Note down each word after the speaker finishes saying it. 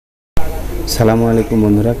সালামু আলাইকুম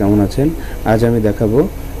বন্ধুরা, কেমন আছেন? আজ আমি দেখাবো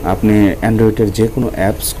আপনি অ্যান্ড্রয়েডের যে কোনো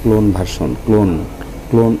অ্যাপস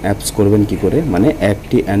ক্লোন অ্যাপস করবেন কি করে, মানে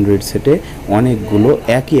একটি অ্যান্ড্রয়েড সেটে অনেকগুলো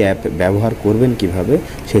একই অ্যাপ ব্যবহার করবেন কিভাবে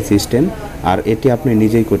সেই সিস্টেম। আর এটি আপনি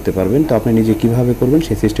নিজেই করতে পারবেন। তো আপনি নিজে কিভাবে করবেন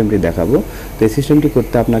সেই সিস্টেমটি দেখাবো। তো এই সিস্টেমটি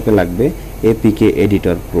করতে আপনাকে লাগবে এপিকে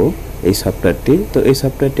এডিটর প্রো, এই সফটওয়্যারটি। তো এই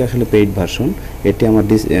সফটওয়্যারটি আসলে পেইড ভার্সন। এটি আমার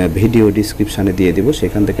ভিডিও ডিসক্রিপশানে দিয়ে দেবো,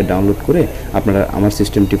 সেখান থেকে ডাউনলোড করে আপনারা আমার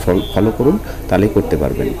সিস্টেমটি ফলো করুন, তাহলেই করতে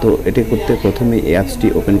পারবেন। তো এটি করতে প্রথমে এই অ্যাপসটি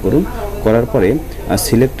ওপেন করুন। করার পরে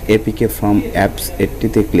সিলেক্ট এপিকে ফ্রম অ্যাপস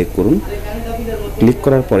এটিতে ক্লিক করুন। ক্লিক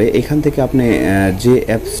করার পরে এখান থেকে আপনি যে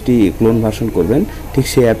অ্যাপসটি ক্লোন ভার্সন করবেন ঠিক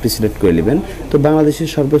সেই অ্যাপটি সিলেক্ট করে নেবেন। তো বাংলাদেশের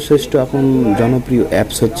সর্বশ্রেষ্ঠ এখন জনপ্রিয়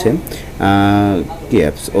অ্যাপস হচ্ছে কি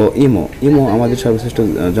অ্যাপস ইমো আমাদের সর্বশ্রেষ্ঠ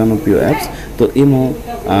জনপ্রিয় অ্যাপস। তো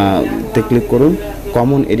তে ক্লিক করুন,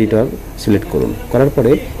 কমন এডিটর সিলেক্ট করুন। করার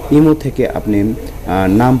পরে ইমো থেকে আপনি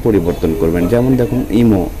নাম পরিবর্তন করবেন। যেমন দেখুন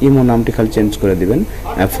ইমো নামটি খালি চেঞ্জ করে দিবেন,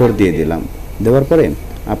 4 দিয়ে দিলাম। দেওয়ার পরে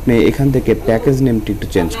আপনি এখান থেকে প্যাকেজ নেমটি একটু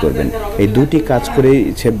চেঞ্জ করবেন। এই দুটি কাজ করেই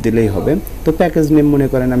ছেপ দিলেই হবে। তো প্যাকেজ নেম মনে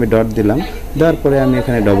করেন আমি ডট দিলাম, দেওয়ার পরে আমি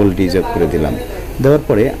এখানে ডবল ডি যোগ করে দিলাম। দেওয়ার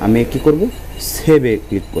পরে আমি কি করব, সেভে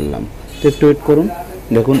ক্লিক করলাম। তো একটু ওয়েট করুন,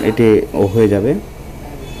 দেখুন এটি হয়ে যাবে।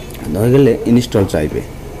 হয়ে গেলে ইনস্টল চাইবে,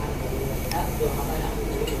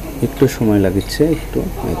 একটু সময় লাগছে, একটু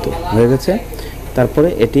হয়তো হয়ে গেছে। তারপরে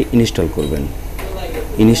এটি ইনস্টল করবেন।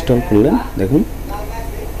 ইনস্টল করলেন, দেখুন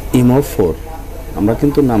ইমো 4 আমরা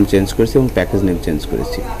কিন্তু নাম চেঞ্জ করেছি এবং প্যাকেজ নেম চেঞ্জ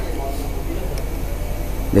করেছি।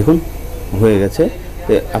 দেখুন হয়ে গেছে।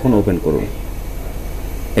 এখন ওপেন করুন।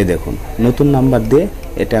 এই দেখুন নতুন নাম্বার দিয়ে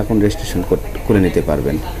এটা এখন রেজিস্ট্রেশন করে নিতে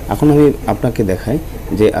পারবেন। এখন আমি আপনাকে দেখাই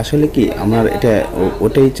যে আসলে কি আমার এটা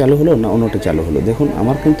ওটাই চালু হলো না অন্যটা চালু হলো। দেখুন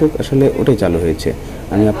আমার কিন্তু আসলে ওটাই চালু হয়েছে।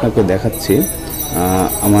 আমি আপনাকে দেখাচ্ছি,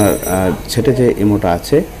 আমার সেটা যে ইমোটা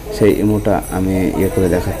আছে সেই ইমোটা আমি করে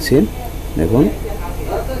দেখাচ্ছি। দেখুন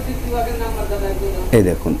এই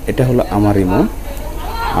দেখুন এটা হলো আমার ইমো,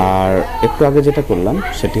 আর একটু আগে যেটা করলাম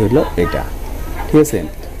সেটি হলো এটা। ঠিক আছে,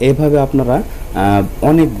 এইভাবে আপনারা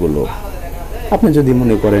অনেকগুলো, আপনি যদি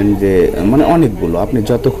মনে করেন যে মানে অনেকগুলো, আপনি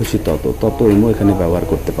যত খুশি তত ইমো এখানে ব্যবহার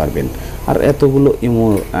করতে পারবেন। আর এতগুলো ইমো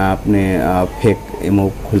আপনি ফেক ইমো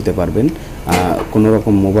খুলতে পারবেন, কোনো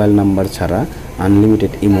রকম মোবাইল নাম্বার ছাড়া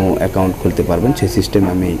আনলিমিটেড ইমো অ্যাকাউন্ট খুলতে পারবেন। সেই সিস্টেম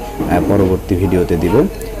আমি পরবর্তী ভিডিওতে দিব।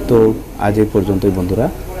 তো আজ এই পর্যন্তই বন্ধুরা,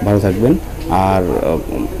 ভালো থাকবেন। আর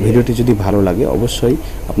ভিডিওটি যদি ভালো লাগে অবশ্যই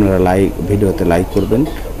আপনারা ভিডিওতে লাইক করবেন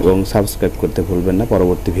এবং সাবস্ক্রাইব করতে ভুলবেন না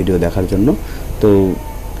পরবর্তী ভিডিও দেখার জন্য। তো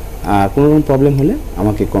কোনো রকম প্রবলেম হলে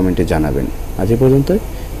আমাকে কমেন্টে জানাবেন। আজ এই পর্যন্তই,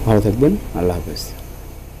 ভালো থাকবেন। আল্লাহ হাফেজ।